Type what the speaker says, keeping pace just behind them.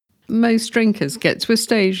Most drinkers get to a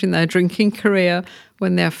stage in their drinking career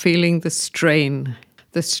when they're feeling the strain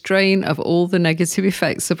of all the negative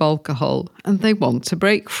effects of alcohol, and they want to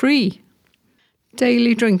break free.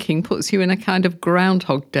 Daily drinking puts you in a kind of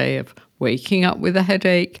Groundhog Day of waking up with a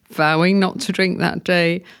headache, vowing not to drink that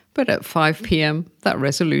day, but at 5 p.m. that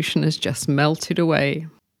resolution has just melted away.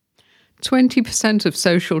 20% of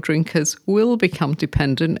social drinkers will become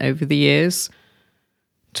dependent over the years.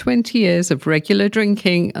 20 years of regular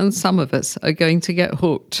drinking and some of us are going to get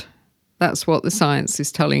hooked. That's what the science is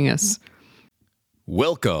telling us.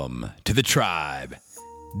 Welcome to the Tribe.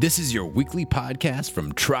 This is your weekly podcast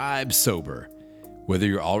from Tribe Sober. Whether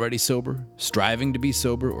you're already sober, striving to be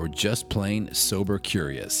sober, or just plain sober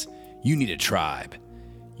curious, you need a tribe.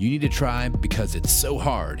 You need a tribe because it's so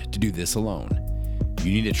hard to do this alone.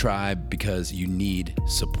 You need a tribe because you need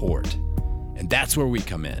support. And that's where we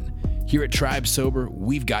come in. Here at Tribe Sober,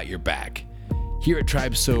 we've got your back. Here at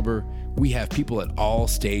Tribe Sober, we have people at all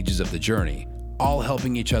stages of the journey, all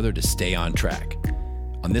helping each other to stay on track.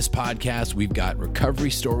 On this podcast, we've got recovery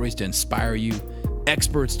stories to inspire you,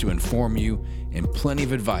 experts to inform you, and plenty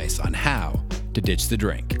of advice on how to ditch the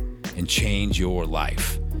drink and change your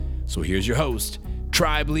life. So here's your host,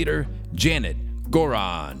 Tribe Leader Janet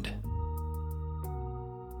Gorond.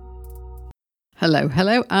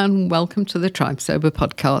 Hello, and welcome to the Tribe Sober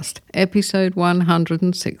podcast, episode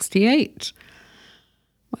 168.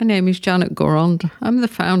 My name is Janet Gorond. I'm the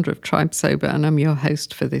founder of Tribe Sober, and I'm your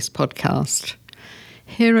host for this podcast.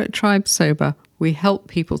 Here at Tribe Sober, we help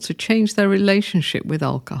people to change their relationship with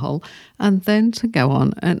alcohol and then to go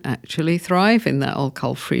on and actually thrive in their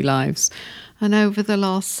alcohol-free lives. And over the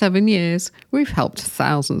last 7 years, we've helped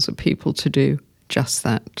thousands of people to do just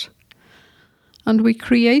that. And we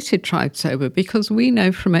created Tribe Sober because we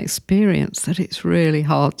know from experience that it's really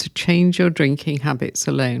hard to change your drinking habits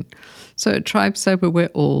alone. So at Tribe Sober, we're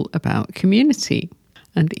all about community.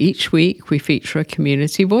 And each week we feature a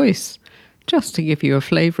community voice, just to give you a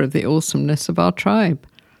flavour of the awesomeness of our tribe.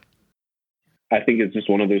 I think it's just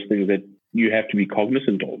one of those things that you have to be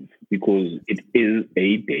cognizant of because it is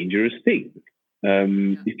a dangerous thing.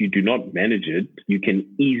 If you do not manage it, you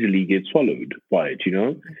can easily get swallowed by it, you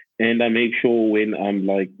know? And I make sure when I'm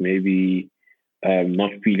like maybe not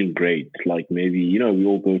feeling great, like maybe, you know, we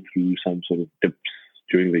all go through some sort of dips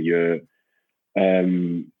during the year,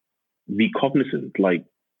 be cognizant, like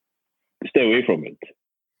stay away from it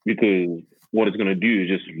because what it's going to do is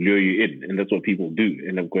just lure you in. And that's what people do,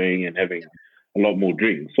 end up going and having a lot more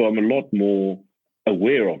drinks. So I'm a lot more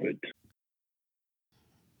aware of it.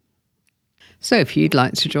 So if you'd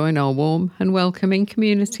like to join our warm and welcoming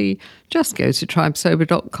community, just go to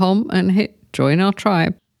tribesober.com and hit join our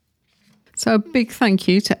tribe. So a big thank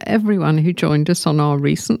you to everyone who joined us on our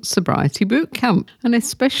recent sobriety bootcamp, and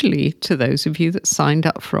especially to those of you that signed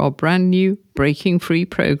up for our brand new Breaking Free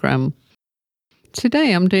program.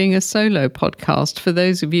 Today I'm doing a solo podcast for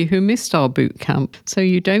those of you who missed our bootcamp, so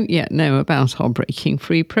you don't yet know about our Breaking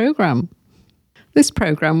Free program. This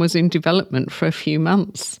program was in development for a few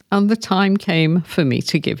months, and the time came for me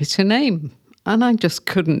to give it a name, and I just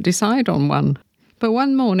couldn't decide on one. But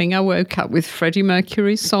one morning I woke up with Freddie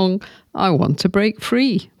Mercury's song, I Want to Break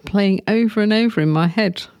Free, playing over and over in my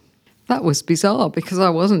head. That was bizarre because I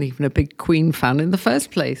wasn't even a big Queen fan in the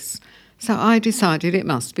first place. So I decided it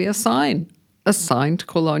must be a sign to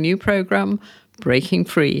call our new program Breaking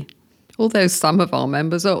Free, although some of our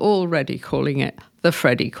members are already calling it the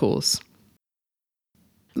Freddie course.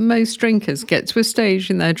 Most drinkers get to a stage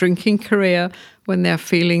in their drinking career when they're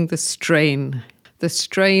feeling the strain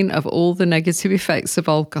of all the negative effects of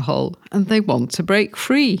alcohol, and they want to break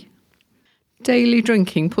free. Daily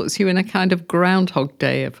drinking puts you in a kind of Groundhog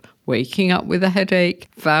Day of waking up with a headache,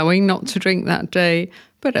 vowing not to drink that day,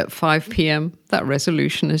 but at 5 p.m. that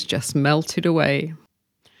resolution has just melted away.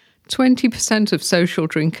 20% of social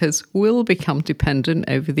drinkers will become dependent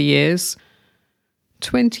over the years.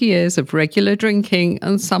 20 years of regular drinking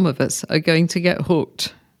and some of us are going to get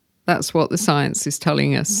hooked. That's what the science is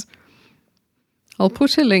telling us. I'll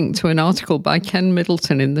put a link to an article by Ken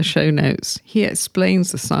Middleton in the show notes. He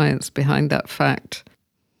explains the science behind that fact.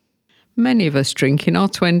 Many of us drink in our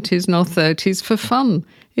 20s and our 30s for fun.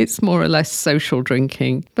 It's more or less social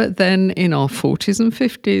drinking. But then in our 40s and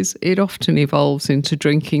 50s, it often evolves into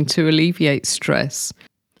drinking to alleviate stress.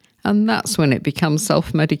 And that's when it becomes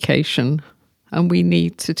self-medication. And we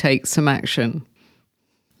need to take some action.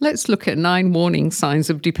 Let's look at 9 warning signs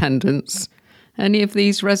of dependence. Any of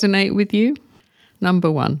these resonate with you? Number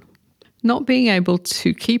 1, not being able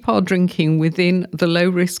to keep our drinking within the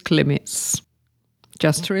low-risk limits.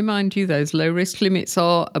 Just to remind you, those low-risk limits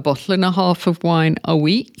are a bottle and a half of wine a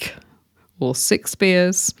week, or 6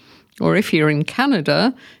 beers, Or if you're in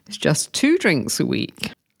Canada, it's just 2 drinks a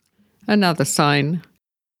week. Another sign,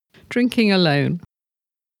 drinking alone.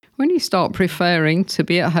 When you start preferring to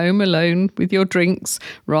be at home alone with your drinks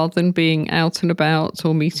rather than being out and about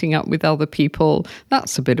or meeting up with other people,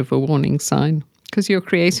 that's a bit of a warning sign because you're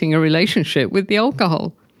creating a relationship with the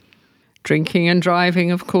alcohol. Drinking and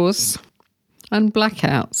driving, of course, and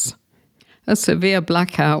blackouts. A severe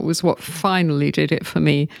blackout was what finally did it for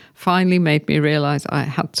me, finally made me realise I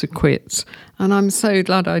had to quit. And I'm so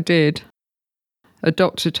glad I did. A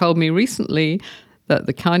doctor told me recently that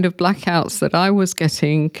the kind of blackouts that I was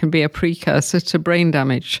getting can be a precursor to brain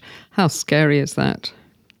damage. How scary is that?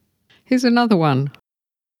 Here's another one.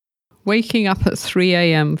 Waking up at 3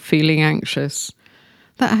 a.m. feeling anxious.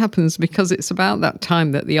 That happens because it's about that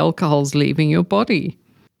time that the alcohol's leaving your body.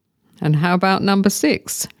 And how about number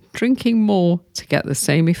 6? Drinking more to get the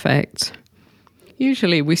same effect.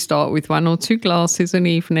 Usually we start with 1 or 2 glasses an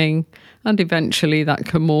evening, and eventually that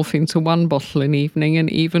can morph into 1 bottle an evening and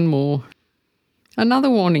even more. Another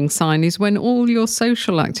warning sign is when all your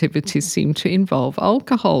social activities seem to involve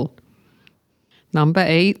alcohol. Number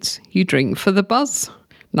 8, you drink for the buzz.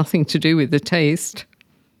 Nothing to do with the taste.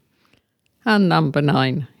 And number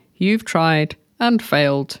 9, you've tried and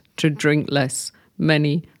failed to drink less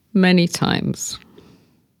many, many times.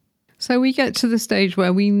 So we get to the stage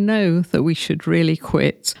where we know that we should really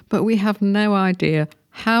quit, but we have no idea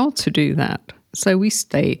how to do that. So we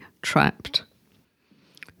stay trapped.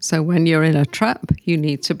 So when you're in a trap, you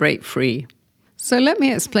need to break free. So let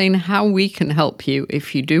me explain how we can help you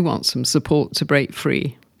if you do want some support to break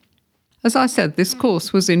free. As I said, this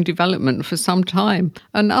course was in development for some time,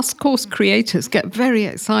 and us course creators get very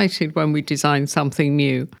excited when we design something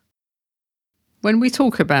new. When we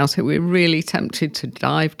talk about it, we're really tempted to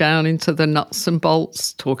dive down into the nuts and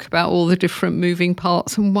bolts, talk about all the different moving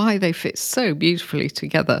parts and why they fit so beautifully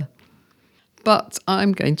together. But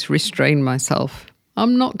I'm going to restrain myself.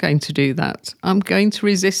 I'm not going to do that. I'm going to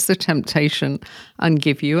resist the temptation and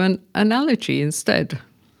give you an analogy instead.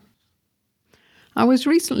 I was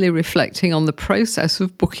recently reflecting on the process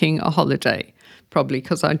of booking a holiday, probably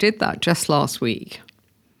because I did that just last week.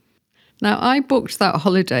 Now, I booked that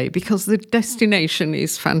holiday because the destination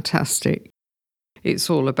is fantastic.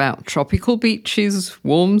 It's all about tropical beaches,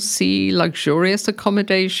 warm sea, luxurious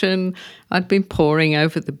accommodation. I'd been poring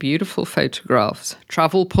over the beautiful photographs.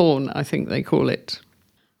 Travel porn, I think they call it.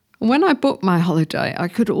 And when I booked my holiday, I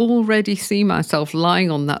could already see myself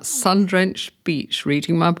lying on that sun-drenched beach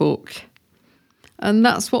reading my book. And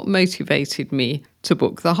that's what motivated me to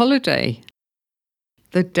book the holiday.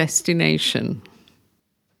 The destination.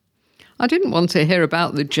 I didn't want to hear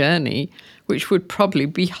about the journey, which would probably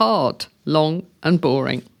be hard, long and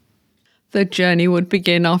boring. The journey would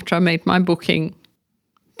begin after I made my booking.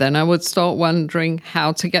 Then I would start wondering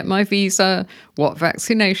how to get my visa, what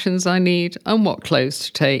vaccinations I need, and what clothes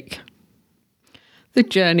to take. The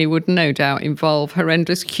journey would no doubt involve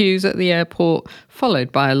horrendous queues at the airport,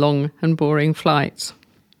 followed by a long and boring flight.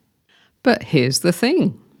 But here's the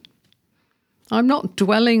thing. I'm not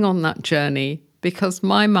dwelling on that journey because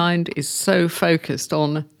my mind is so focused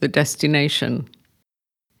on the destination.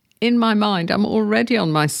 In my mind, I'm already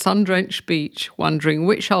on my sun-drenched beach, wondering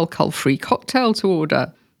which alcohol-free cocktail to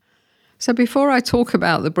order. So before I talk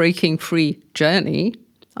about the breaking free journey,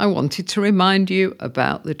 I wanted to remind you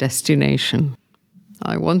about the destination.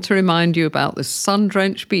 I want to remind you about the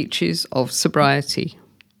sun-drenched beaches of sobriety.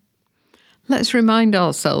 Let's remind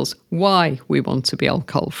ourselves why we want to be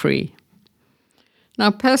alcohol-free. Now,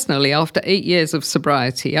 personally, after 8 years of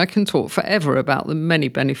sobriety, I can talk forever about the many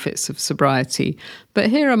benefits of sobriety, but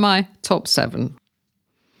here are my top 7.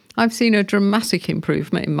 I've seen a dramatic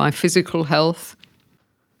improvement in my physical health.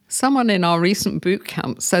 Someone in our recent boot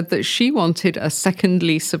camp said that she wanted a second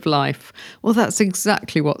lease of life. Well, that's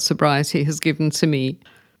exactly what sobriety has given to me.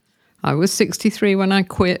 I was 63 when I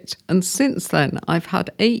quit, and since then, I've had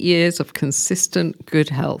 8 years of consistent good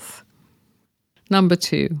health. Number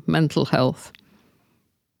 2, mental health.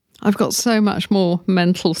 I've got so much more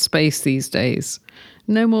mental space these days.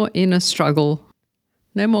 No more inner struggle.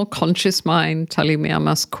 No more conscious mind telling me I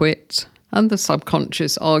must quit, and the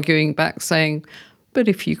subconscious arguing back saying, but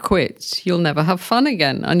if you quit, you'll never have fun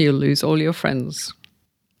again and you'll lose all your friends.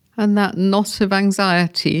 And that knot of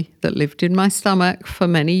anxiety that lived in my stomach for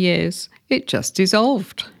many years, it just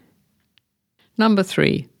dissolved. Number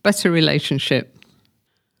 3, better relationship.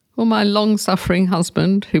 Well, my long-suffering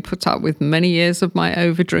husband, who put up with many years of my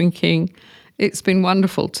over-drinking, it's been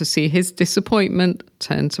wonderful to see his disappointment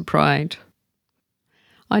turn to pride.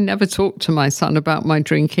 I never talked to my son about my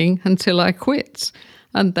drinking until I quit,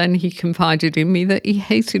 And then he confided in me that he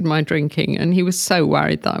hated my drinking and he was so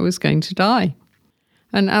worried that I was going to die.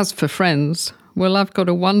 And as for friends, well, I've got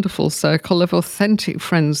a wonderful circle of authentic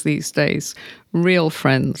friends these days, real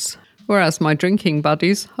friends, whereas my drinking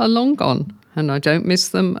buddies are long gone and I don't miss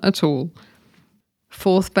them at all.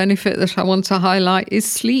 Fourth benefit that I want to highlight is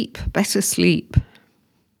sleep, better sleep.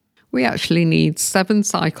 We actually need 7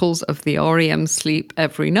 cycles of the REM sleep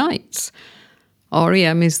every night.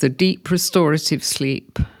 REM is the deep restorative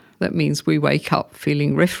sleep. That means we wake up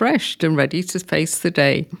feeling refreshed and ready to face the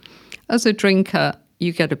day. As a drinker,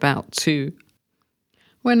 you get about 2.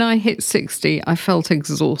 When I hit 60, I felt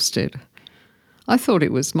exhausted. I thought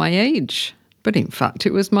it was my age, but in fact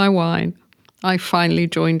it was my wine. I finally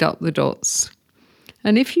joined up the dots.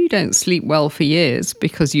 And if you don't sleep well for years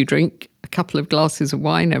because you drink a couple of glasses of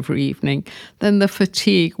wine every evening, then the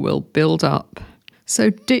fatigue will build up. So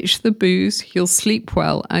ditch the booze, you'll sleep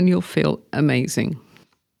well and you'll feel amazing.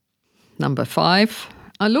 Number 5,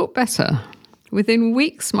 I look better. Within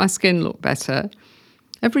weeks, my skin looked better.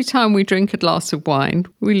 Every time we drink a glass of wine,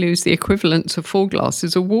 we lose the equivalent to 4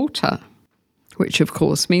 glasses of water, which of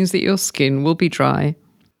course means that your skin will be dry.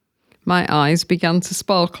 My eyes began to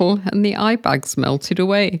sparkle and the eye bags melted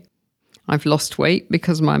away. I've lost weight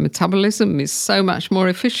because my metabolism is so much more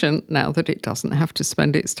efficient now that it doesn't have to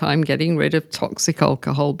spend its time getting rid of toxic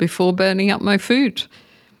alcohol before burning up my food.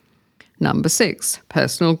 Number 6,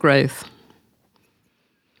 personal growth.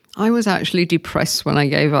 I was actually depressed when I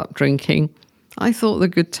gave up drinking. I thought the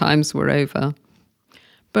good times were over.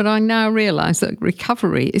 But I now realise that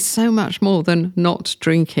recovery is so much more than not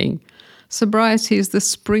drinking. Sobriety is the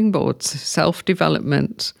springboard to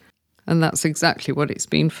self-development, and that's exactly what it's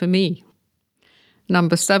been for me.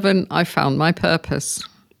 Number 7, I found my purpose.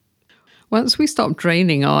 Once we stop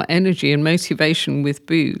draining our energy and motivation with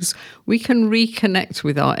booze, we can reconnect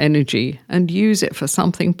with our energy and use it for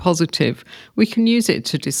something positive. We can use it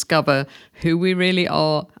to discover who we really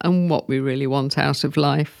are and what we really want out of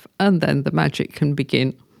life, and then the magic can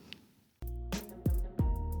begin.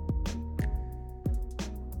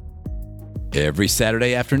 Every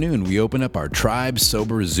Saturday afternoon, we open up our Tribe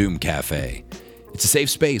Sober Zoom Cafe. It's a safe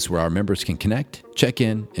space where our members can connect, check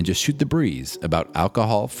in, and just shoot the breeze about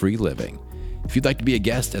alcohol-free living. If you'd like to be a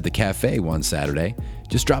guest at the cafe one Saturday,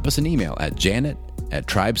 just drop us an email at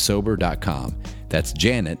janet@tribesober.com. That's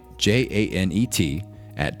Janet, Janet,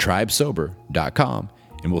 @tribesober.com,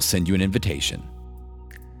 and we'll send you an invitation.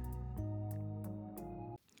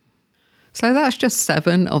 So that's just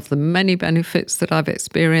 7 of the many benefits that I've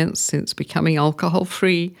experienced since becoming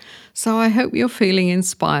alcohol-free. So I hope you're feeling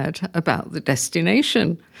inspired about the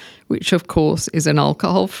destination, which of course is an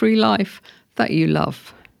alcohol-free life that you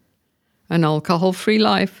love. An alcohol-free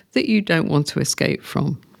life that you don't want to escape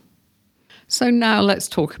from. So now let's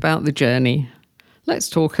talk about the journey. Let's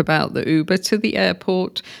talk about the Uber to the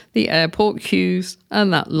airport queues,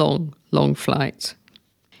 and that long, long flight.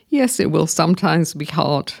 Yes, it will sometimes be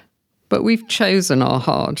hard. But we've chosen our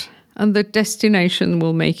hard, and the destination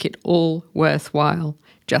will make it all worthwhile,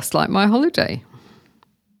 just like my holiday.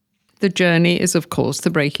 The journey is, of course, the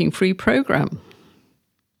Breaking Free program.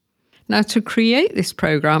 Now, to create this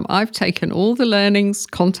program, I've taken all the learnings,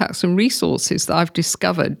 contacts, and resources that I've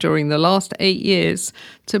discovered during the last 8 years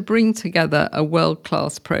to bring together a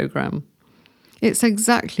world-class program. It's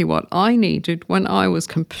exactly what I needed when I was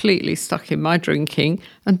completely stuck in my drinking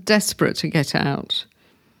and desperate to get out.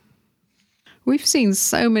 We've seen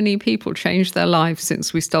so many people change their lives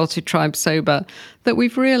since we started Tribe Sober that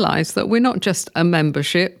we've realised that we're not just a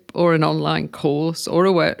membership or an online course or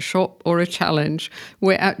a workshop or a challenge.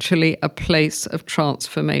 We're actually a place of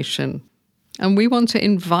transformation. And we want to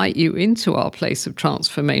invite you into our place of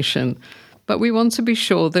transformation, but we want to be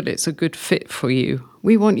sure that it's a good fit for you.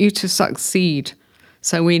 We want you to succeed,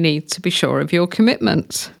 so we need to be sure of your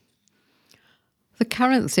commitment. The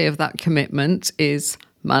currency of that commitment is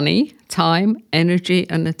money, time, energy,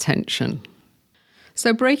 and attention.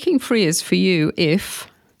 So breaking free is for you if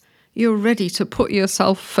you're ready to put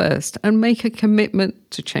yourself first and make a commitment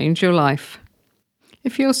to change your life.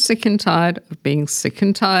 If you're sick and tired of being sick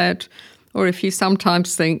and tired, or if you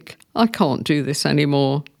sometimes think, I can't do this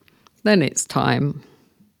anymore, then it's time.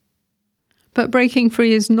 But breaking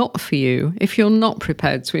free is not for you if you're not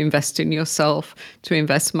prepared to invest in yourself, to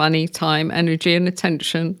invest money, time, energy, and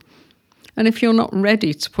attention. And if you're not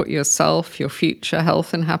ready to put yourself, your future,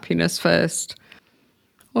 health and happiness first,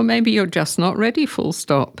 or maybe you're just not ready, full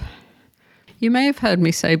stop. You may have heard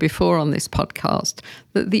me say before on this podcast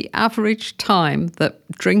that the average time that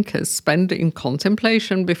drinkers spend in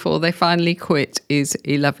contemplation before they finally quit is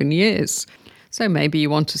 11 years. So maybe you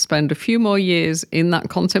want to spend a few more years in that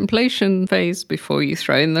contemplation phase before you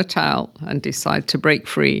throw in the towel and decide to break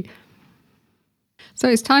free. So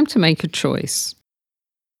it's time to make a choice.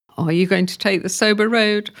 Are you going to take the sober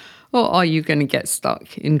road, or are you going to get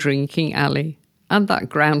stuck in drinking alley and that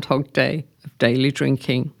Groundhog Day of daily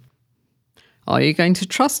drinking? Are you going to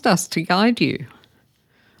trust us to guide you?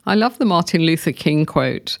 I love the Martin Luther King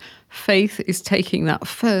quote, "Faith is taking that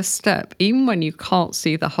first step, even when you can't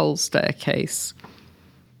see the whole staircase."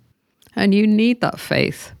 And you need that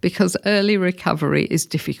faith because early recovery is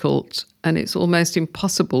difficult and it's almost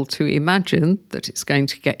impossible to imagine that it's going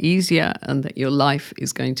to get easier and that your life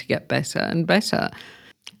is going to get better and better.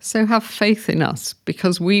 So have faith in us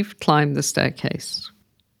because we've climbed the staircase.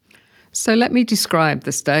 So let me describe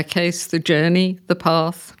the staircase, the journey, the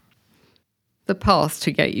path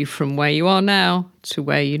to get you from where you are now to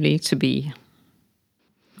where you need to be.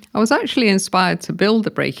 I was actually inspired to build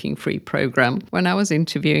the Breaking Free program when I was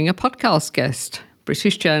interviewing a podcast guest,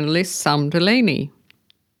 British journalist Sam Delaney.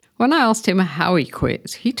 When I asked him how he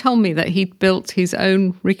quit, he told me that he'd built his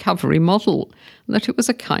own recovery model and that it was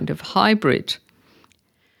a kind of hybrid.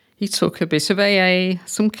 He took a bit of AA,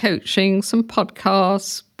 some coaching, some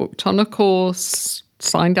podcasts, booked on a course,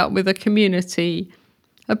 signed up with a community,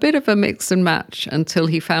 a bit of a mix and match until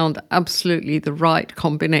he found absolutely the right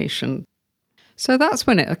combination. So that's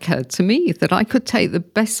when it occurred to me that I could take the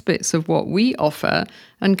best bits of what we offer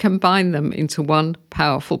and combine them into one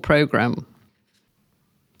powerful program.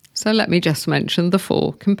 So let me just mention the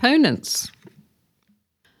 4 components.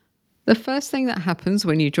 The first thing that happens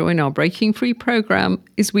when you join our Breaking Free program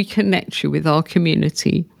is we connect you with our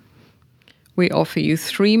community. We offer you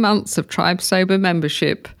 3 months of Tribe Sober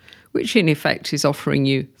membership, which in effect is offering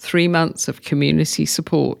you 3 months of community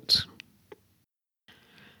support.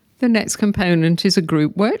 The next component is a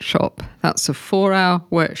group workshop. That's a 4-hour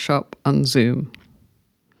workshop on Zoom.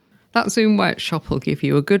 That Zoom workshop will give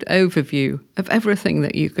you a good overview of everything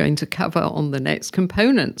that you're going to cover on the next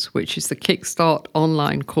component, which is the Kickstart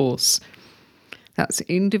online course. That's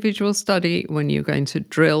individual study when you're going to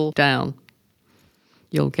drill down.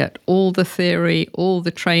 You'll get all the theory, all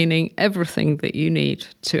the training, everything that you need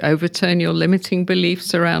to overturn your limiting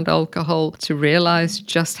beliefs around alcohol, to realize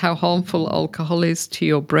just how harmful alcohol is to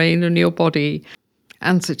your brain and your body,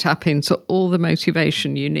 and to tap into all the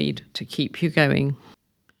motivation you need to keep you going.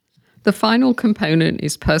 The final component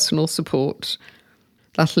is personal support.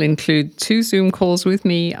 That'll include 2 Zoom calls with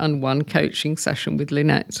me and 1 coaching session with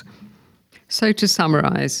Lynette. So to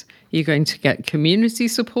summarize, you're going to get community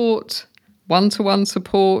support, one-to-one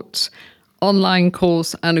support, online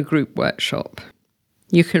course and a group workshop.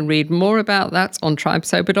 You can read more about that on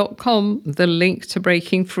tribesober.com. The link to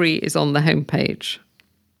Breaking Free is on the homepage.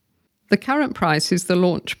 The current price is the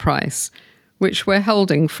launch price, which we're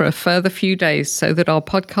holding for a further few days so that our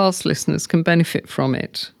podcast listeners can benefit from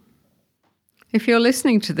it. If you're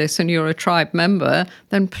listening to this and you're a Tribe member,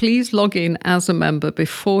 then please log in as a member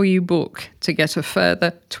before you book to get a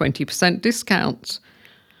further 20% discount.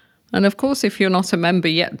 And of course, if you're not a member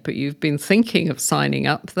yet, but you've been thinking of signing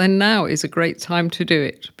up, then now is a great time to do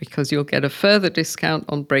it because you'll get a further discount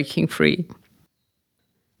on Breaking Free.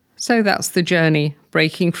 So that's the journey,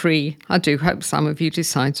 Breaking Free. I do hope some of you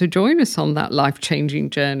decide to join us on that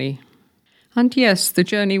life-changing journey. And yes, the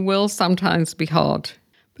journey will sometimes be hard.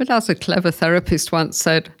 But as a clever therapist once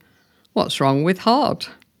said, what's wrong with hard?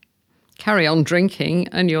 Carry on drinking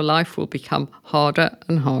and your life will become harder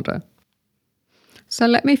and harder. So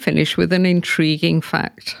let me finish with an intriguing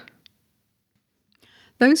fact.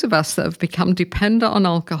 Those of us that have become dependent on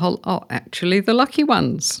alcohol are actually the lucky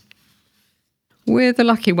ones. We're the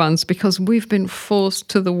lucky ones because we've been forced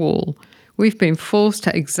to the wall. We've been forced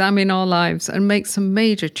to examine our lives and make some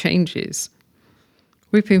major changes.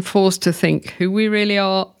 We've been forced to think who we really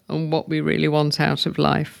are and what we really want out of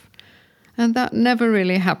life. And that never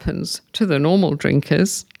really happens to the normal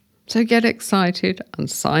drinkers. So get excited and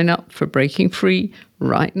sign up for Breaking Free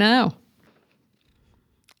right now.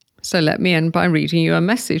 So let me end by reading you a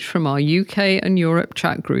message from our UK and Europe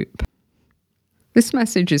chat group. This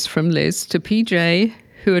message is from Liz to PJ,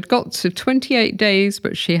 who had got to 28 days,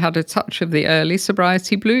 but she had a touch of the early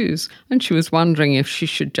sobriety blues, and she was wondering if she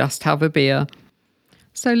should just have a beer.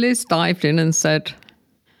 So Liz dived in and said,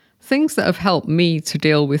 things that have helped me to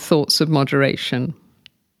deal with thoughts of moderation.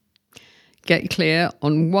 Get clear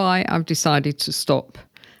on why I've decided to stop.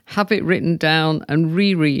 Have it written down and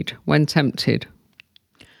reread when tempted.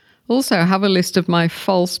 Also, have a list of my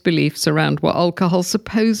false beliefs around what alcohol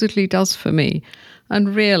supposedly does for me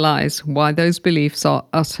and realise why those beliefs are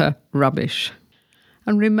utter rubbish.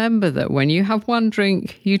 And remember that when you have one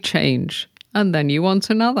drink, you change. And then you want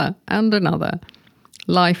another and another.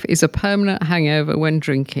 Life is a permanent hangover when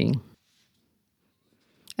drinking.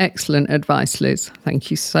 Excellent advice, Liz. Thank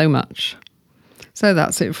you so much. So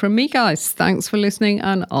that's it from me, guys. Thanks for listening,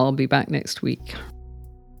 and I'll be back next week.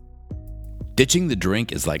 Ditching the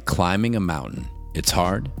drink is like climbing a mountain. It's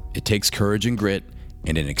hard, it takes courage and grit,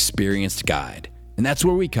 and an experienced guide. And that's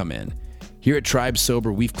where we come in. Here at Tribe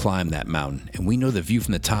Sober, we've climbed that mountain, and we know the view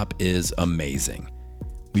from the top is amazing.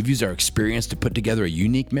 We've used our experience to put together a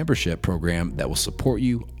unique membership program that will support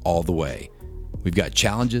you all the way. We've got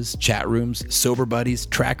challenges, chat rooms, sober buddies,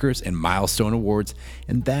 trackers, and milestone awards,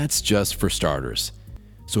 and that's just for starters.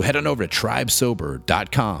 So head on over to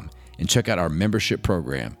tribesober.com and check out our membership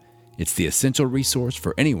program. It's the essential resource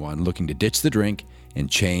for anyone looking to ditch the drink and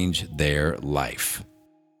change their life.